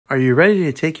Are you ready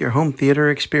to take your home theater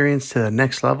experience to the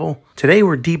next level? Today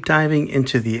we're deep diving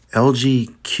into the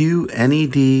LG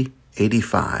QNED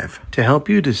 85 to help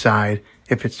you decide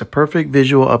if it's the perfect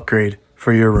visual upgrade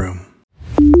for your room.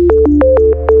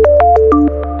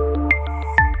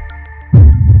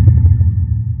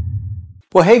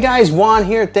 Well, hey guys, Juan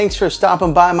here. Thanks for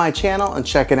stopping by my channel and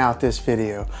checking out this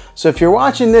video. So if you're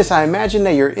watching this, I imagine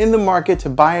that you're in the market to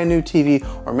buy a new TV,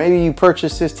 or maybe you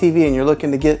purchased this TV and you're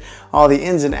looking to get all the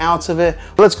ins and outs of it.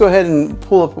 Let's go ahead and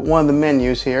pull up one of the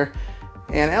menus here.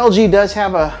 And LG does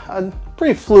have a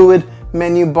pretty fluid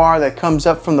menu bar that comes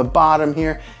up from the bottom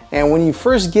here. And when you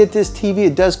first get this TV,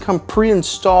 it does come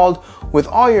pre-installed with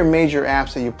all your major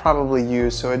apps that you probably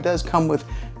use. So it does come with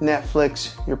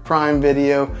Netflix, your Prime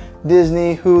Video,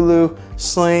 Disney, Hulu,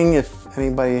 Sling, if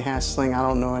anybody has Sling. I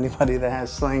don't know anybody that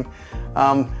has Sling.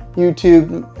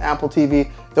 YouTube, Apple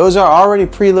TV. Those are already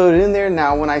preloaded in there.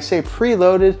 Now, when I say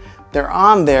preloaded, they're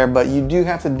on there, but you do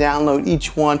have to download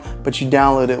each one, but you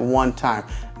download it one time.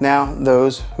 Now,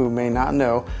 those who may not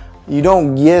know, you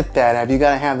don't get that app. You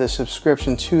got to have the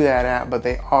subscription to that app, but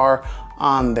they are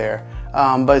on there.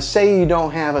 But say you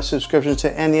don't have a subscription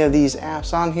to any of these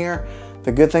apps on here,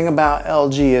 the good thing about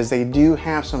LG is they do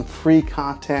have some free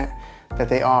content that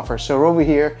they offer. So over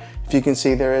here, if you can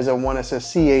see, there is a one that says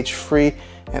CH free,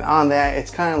 and on that,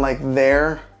 it's kind of like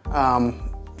their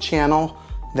channel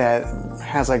that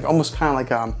has like almost kind of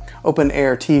like open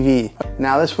air TV.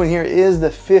 Now this one here is the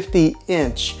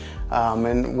 50-inch.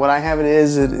 And what I have it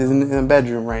is in the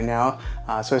bedroom right now.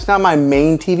 So it's not my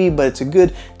main TV, but it's a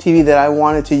good TV that I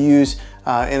wanted to use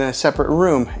in a separate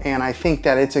room. And I think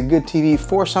that it's a good TV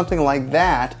for something like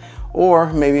that,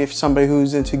 or maybe if somebody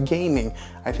who's into gaming,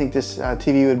 I think this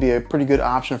TV would be a pretty good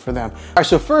option for them. All right,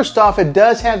 so first off, it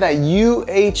does have that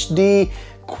UHD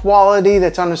quality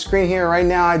that's on the screen here. Right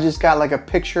now, I just got like a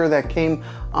picture that came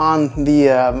on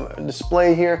the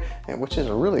display here, which is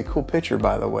a really cool picture,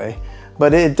 by the way.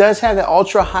 But it does have the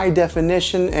ultra high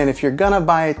definition, and if you're gonna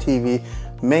buy a TV,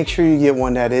 make sure you get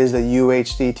one that is the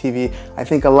UHD TV. I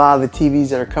think a lot of the TVs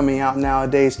that are coming out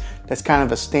nowadays, that's kind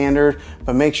of a standard,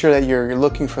 but make sure that you're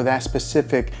looking for that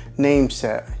specific name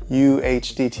set,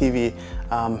 UHD TV.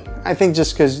 I think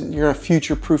just because you're gonna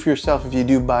future-proof yourself if you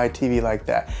do buy a TV like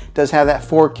that. It does have that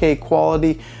 4K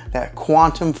quality, that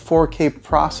quantum 4K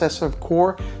processor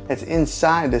core that's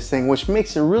inside this thing, which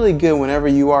makes it really good whenever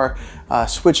you are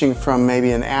switching from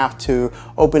maybe an app to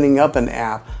opening up an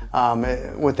app.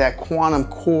 With that quantum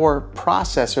core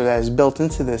processor that is built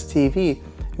into this TV,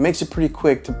 it makes it pretty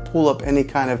quick to pull up any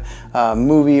kind of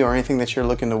movie or anything that you're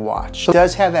looking to watch. It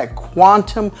does have that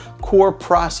quantum core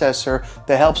processor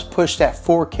that helps push that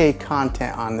 4K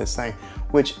content on this thing,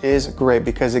 which is great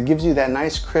because it gives you that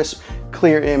nice crisp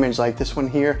clear image like this one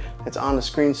here that's on the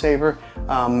screensaver.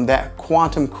 That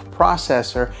quantum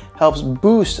processor helps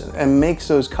boost and makes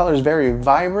those colors very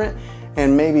vibrant,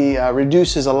 and maybe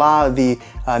reduces a lot of the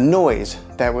noise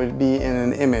that would be in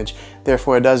an image.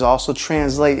 Therefore, it does also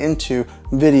translate into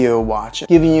video watch,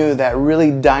 giving you that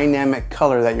really dynamic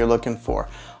color that you're looking for.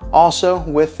 Also,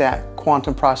 with that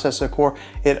quantum processor core,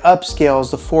 it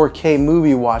upscales the 4K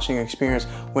movie watching experience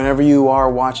whenever you are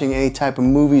watching any type of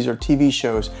movies or TV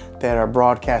shows that are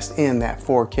broadcast in that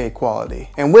 4K quality.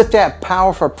 And with that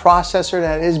powerful processor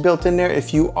that is built in there,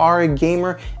 if you are a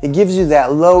gamer, it gives you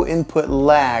that low input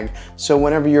lag. So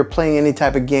whenever you're playing any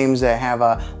type of games that have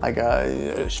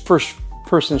a first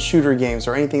person shooter games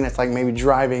or anything that's like maybe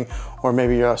driving, or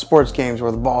maybe sports games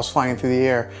where the ball's flying through the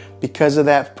air, because of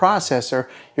that processor,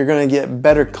 you're gonna get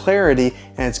better clarity,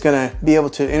 and it's gonna be able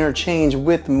to interchange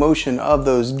with the motion of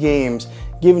those games,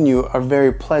 giving you a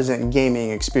very pleasant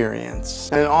gaming experience.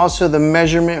 And also the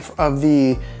measurement of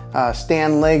the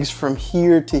stand legs from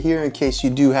here to here, in case you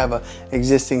do have an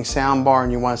existing sound bar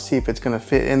and you want to see if it's going to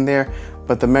fit in there.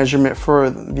 But the measurement for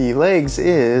the legs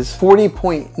is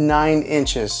 40.9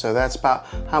 inches. So that's about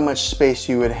how much space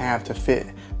you would have to fit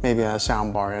maybe a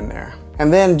sound bar in there.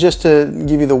 And then just to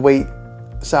give you the weight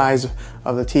size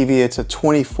of the TV, it's a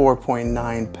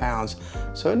 24.9 pounds.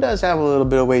 So it does have a little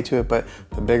bit of weight to it, but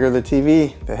the bigger the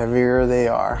TV, the heavier they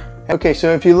are. Okay,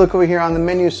 so if you look over here on the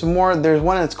menu some more, there's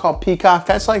one that's called Peacock.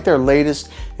 That's like their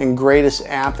latest and greatest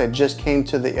app that just came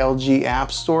to the LG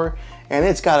App Store. And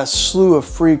it's got a slew of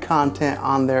free content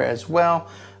on there as well.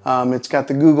 It's got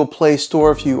the Google Play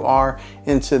Store if you are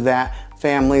into that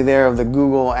family there of the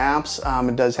Google apps.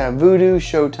 It does have Vudu,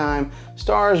 Showtime,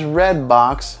 Stars,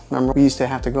 Redbox. Remember, we used to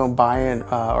have to go buy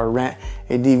or rent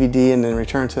a DVD and then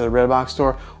return to the Redbox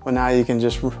store. Well, now you can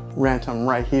just rent them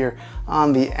right here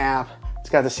on the app. It's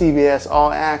got the CBS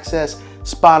All Access,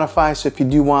 Spotify, so if you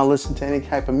do want to listen to any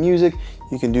type of music,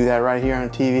 You can do that right here on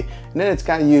TV. And then it's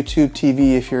got YouTube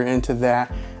TV if you're into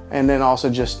that. And then also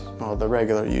just the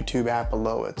regular YouTube app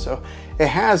below it. So it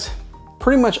has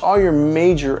pretty much all your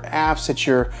major apps that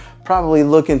you're probably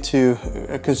looking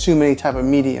to consume any type of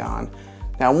media on.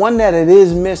 Now, one that it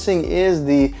is missing is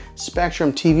the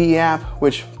Spectrum TV app,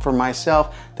 which for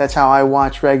myself, that's how I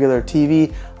watch regular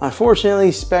TV.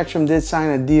 Unfortunately, Spectrum did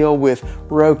sign a deal with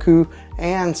Roku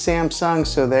and Samsung,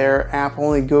 so their app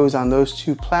only goes on those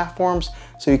two platforms.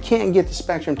 So you can't get the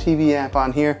Spectrum TV app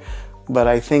on here, but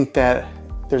I think that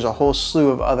there's a whole slew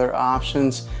of other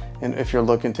options and if you're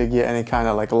looking to get any kind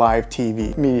of like live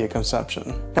TV media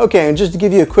consumption. Okay, and just to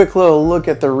give you a quick little look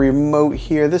at the remote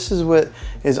here, this is what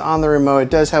is on the remote. It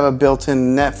does have a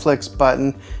built-in Netflix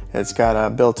button. It's got a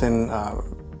built-in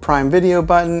Prime Video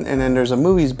button, and then there's a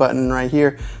movies button right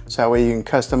here, so that way you can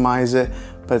customize it.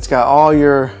 But it's got all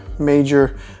your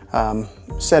major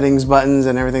settings buttons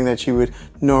and everything that you would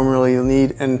normally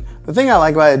need. And the thing I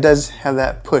like about it, it does have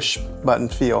that push button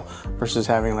feel versus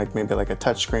having like maybe like a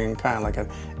touchscreen, kind of like an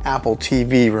Apple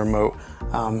TV remote.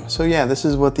 So yeah, this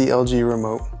is what the LG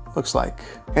remote looks like.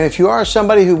 And if you are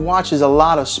somebody who watches a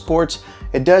lot of sports,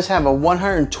 it does have a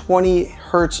 120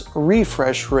 hertz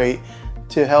refresh rate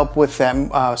to help with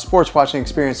that sports watching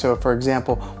experience. So for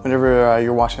example, whenever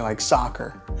you're watching like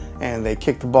soccer and they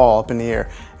kick the ball up in the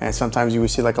air, and sometimes you would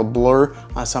see like a blur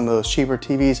on some of those cheaper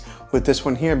TVs. With this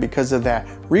one here, because of that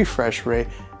refresh rate,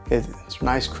 it's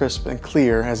nice, crisp, and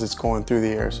clear as it's going through the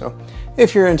air. So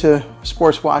if you're into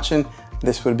sports watching,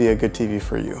 this would be a good TV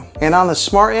for you. And on the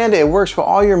smart end, it works with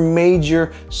all your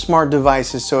major smart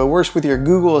devices. So it works with your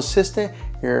Google Assistant,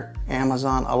 your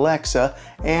Amazon Alexa,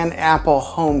 and Apple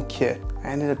HomeKit. I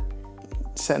ended up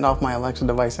setting off my Alexa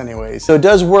device anyways. So it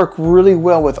does work really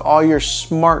well with all your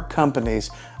smart companies.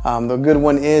 The good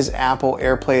one is Apple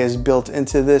AirPlay is built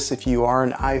into this. If you are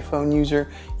an iPhone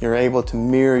user, you're able to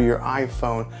mirror your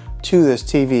iPhone to this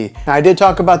TV. Now, I did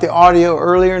talk about the audio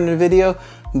earlier in the video,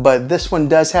 but this one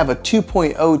does have a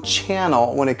 2.0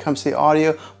 channel when it comes to the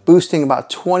audio, boosting about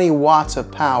 20 watts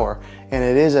of power. And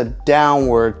it is a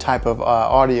downward type of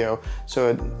audio.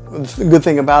 So the good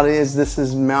thing about it is this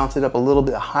is mounted up a little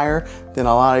bit higher than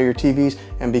a lot of your TVs.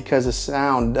 And because the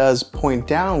sound does point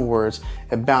downwards,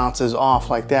 it bounces off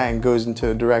like that and goes into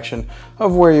a direction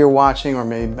of where you're watching, or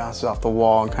maybe bounces off the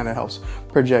wall and kind of helps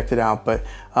project it out. But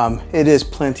it is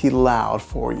plenty loud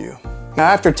for you. Now,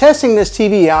 after testing this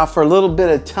TV out for a little bit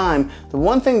of time, the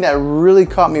one thing that really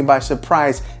caught me by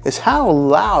surprise is how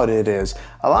loud it is.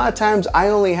 A lot of times I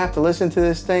only have to listen to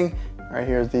this thing, right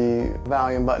here's the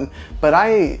volume button, but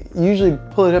I usually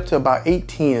pull it up to about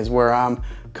 18 is where I'm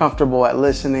comfortable at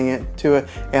listening to it.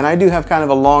 And I do have kind of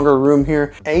a longer room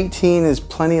here. 18 is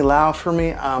plenty loud for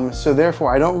me, so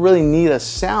therefore I don't really need a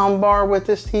sound bar with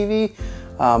this TV.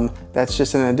 That's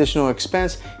just an additional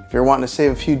expense. If you're wanting to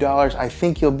save a few dollars, I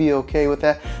think you'll be okay with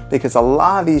that, because a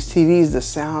lot of these TVs, the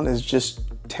sound is just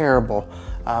terrible.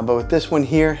 But with this one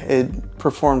here, it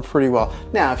performed pretty well.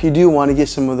 Now, if you do want to get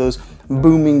some of those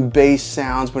booming bass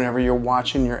sounds whenever you're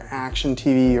watching your action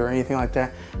TV or anything like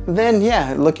that, then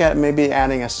yeah, look at maybe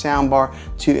adding a sound bar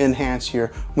to enhance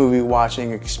your movie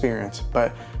watching experience.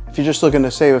 But if you're just looking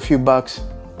to save a few bucks,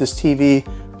 this TV,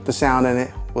 the sound in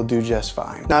it, will do just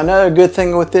fine. Now, another good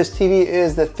thing with this TV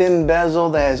is the thin bezel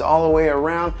that is all the way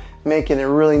around, making it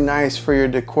really nice for your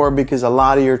decor, because a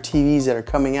lot of your TVs that are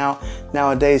coming out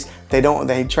nowadays, they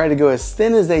try to go as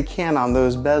thin as they can on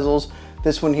those bezels.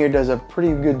 This one here does a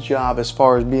pretty good job as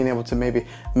far as being able to maybe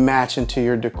match into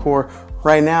your decor.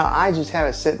 Right now, I just have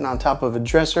it sitting on top of a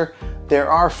dresser. There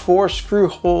are 4 screw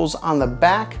holes on the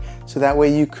back, so that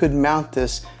way you could mount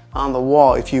this on the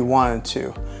wall if you wanted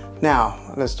to.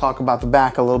 Now, let's talk about the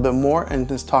back a little bit more, and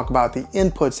let's talk about the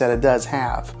inputs that it does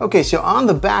have. Okay, so on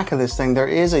the back of this thing, there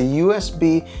is a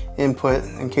USB input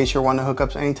in case you're wanting to hook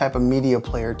up any type of media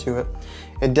player to it.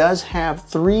 It does have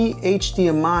 3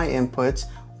 HDMI inputs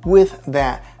with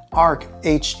that ARC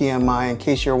HDMI in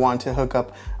case you're wanting to hook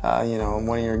up you know,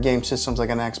 one of your game systems like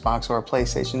an Xbox or a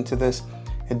PlayStation to this.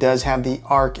 It does have the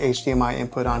ARC HDMI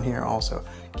input on here also,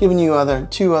 giving you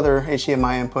 2 other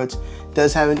HDMI inputs. It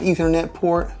does have an Ethernet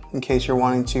port in case you're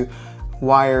wanting to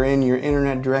wire in your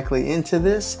internet directly into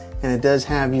this, and it does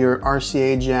have your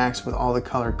RCA jacks with all the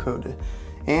color coded.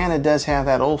 And it does have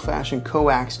that old-fashioned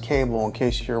coax cable in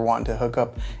case you're wanting to hook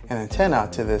up an antenna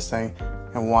to this thing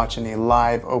and watching a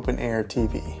live open-air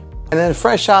TV. And then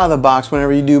fresh out of the box,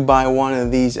 whenever you do buy one of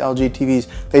these LG TVs,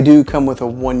 they do come with a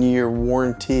 1-year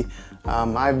warranty.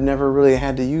 I've never really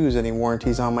had to use any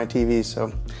warranties on my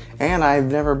TV, and I've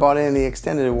never bought any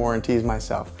extended warranties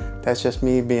myself. That's just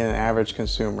me being an average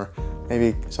consumer,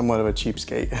 maybe somewhat of a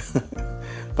cheapskate.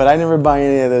 but I never buy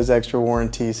any of those extra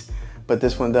warranties. But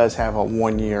this one does have a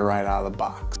 1 year right out of the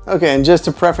box. Okay, and just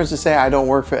a preference to say I don't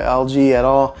work for LG at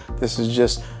all. This is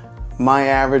just my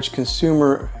average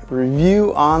consumer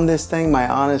review on this thing, my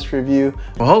honest review.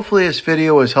 Well, hopefully this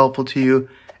video was helpful to you.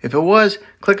 If it was,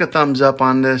 click a thumbs up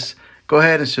on this. Go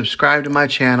ahead and subscribe to my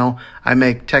channel. I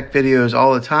make tech videos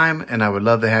all the time, and I would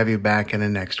love to have you back in the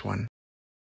next one.